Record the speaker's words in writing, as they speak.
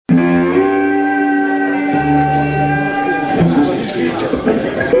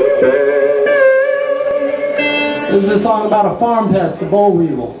This is a song about a farm pest, the boll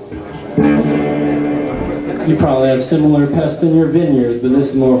weevil. You probably have similar pests in your vineyard, but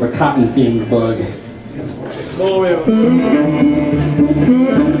this is more of a cotton-themed bug. Boll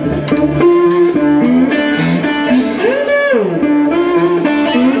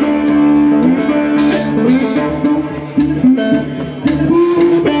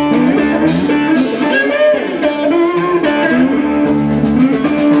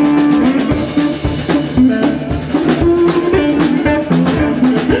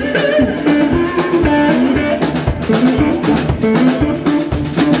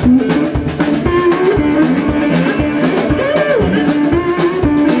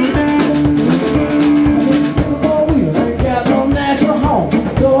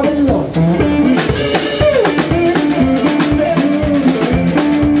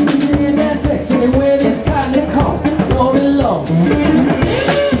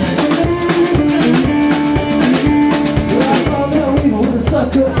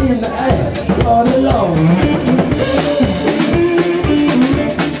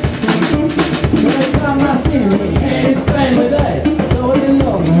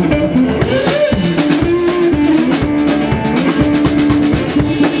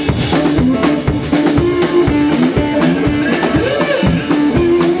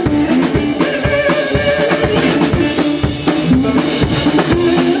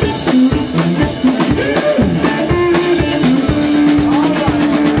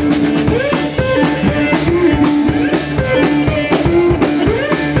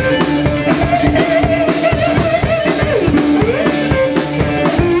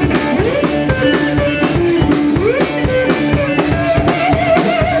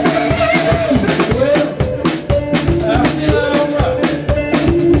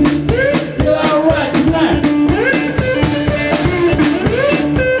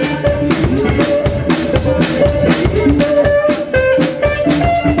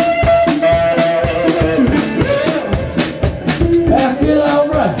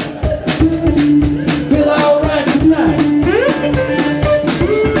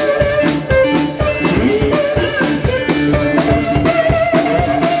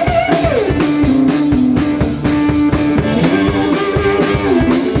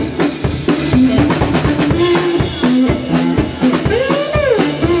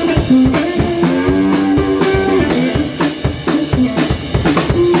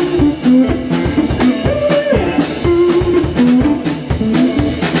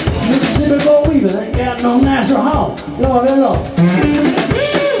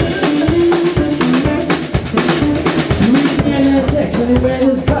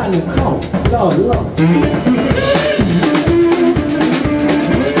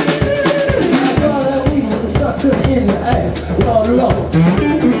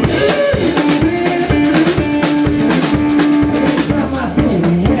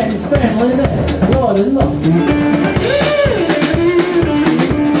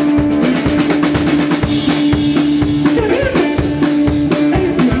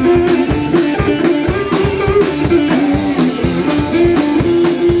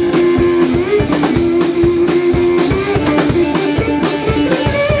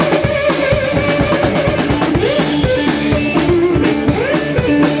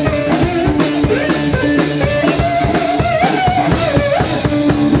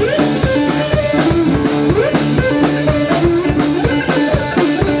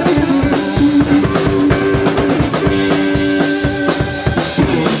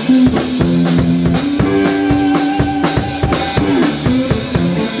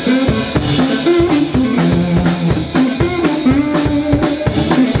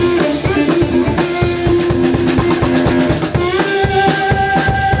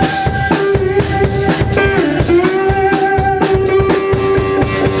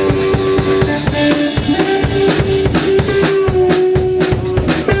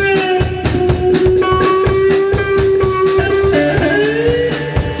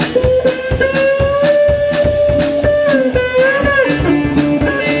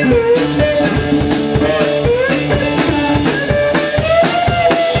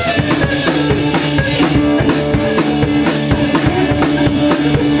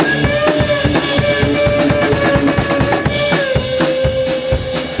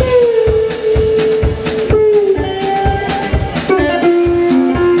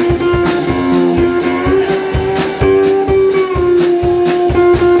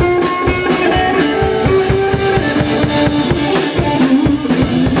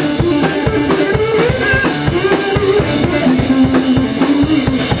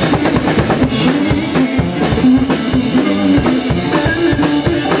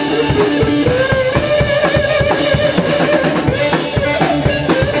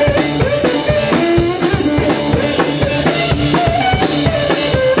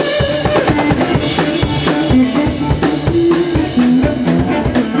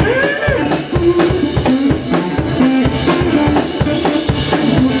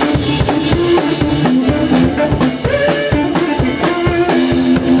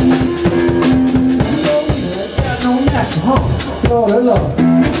Lord, Lord.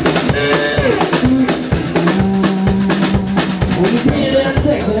 When you hear that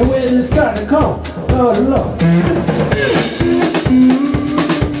Texas and where this got to come, Lord, Lord.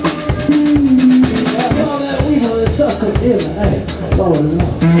 That's all that we know is sucker ill, hey, Lord,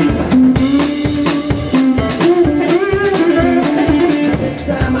 Lord. Next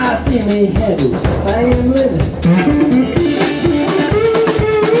time I see me headers, I am living.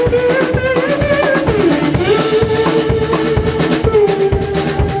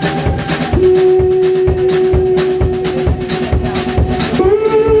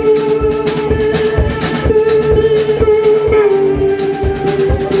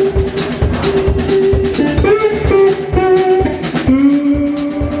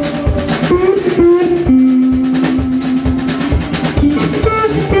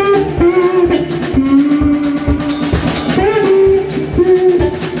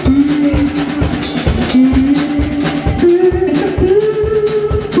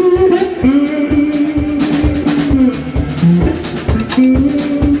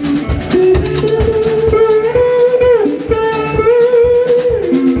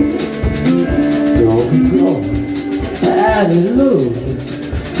 Hallelujah,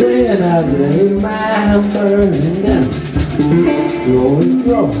 when I lay my burden down. Glory,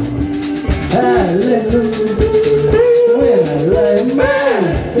 glory, hallelujah, when I lay my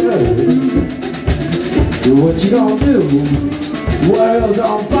burden down. What you gonna do? World's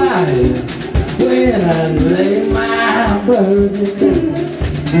on fire when I lay my burden down.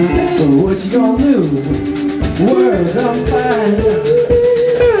 What you gonna do? World's on fire.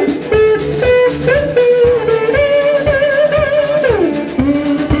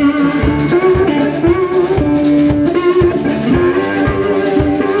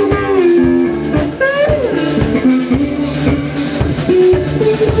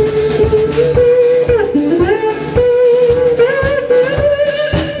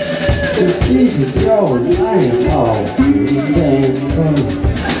 Leave your life all trimmed and burned.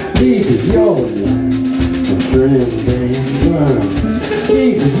 Leave your life trimmed and burned.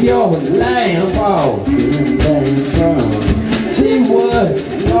 Leave your life all trimmed and burned. See what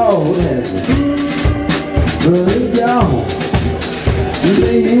Lord has put down.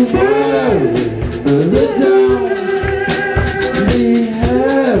 Be worried, put down. Be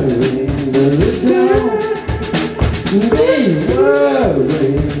hurried, put down. Be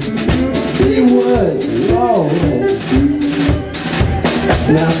worried. See what Lord has done.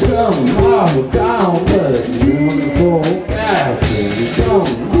 Now some are gone, but none forgotten.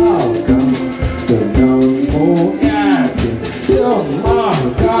 Some are gone, but none forgotten. Some are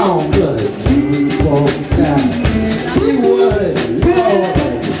gone, but none forgotten. See what Lord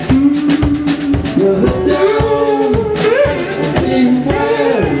has done. Brother down, be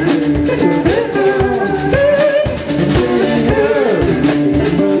worried, brother down, be hurried.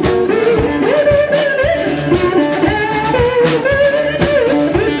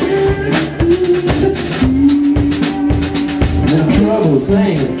 Troubles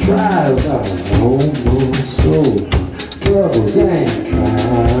and trials are almost over. Troubles and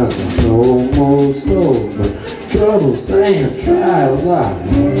trials are almost over. Troubles and trials are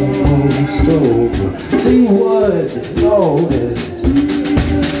almost over. See what the Lord has done.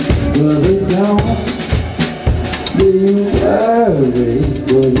 Brother, don't be worried.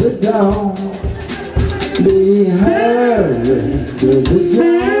 Brother, don't be hurried. Brother,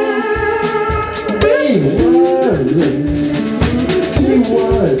 don't be worried. See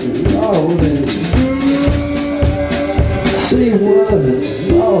what the Lord has done. See what the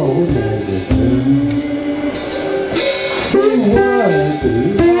Lord has done. See what the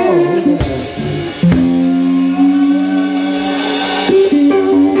Lord has done.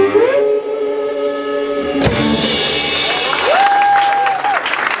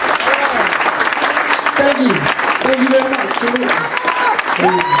 Thank you. Thank you very much.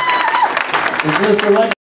 Is this the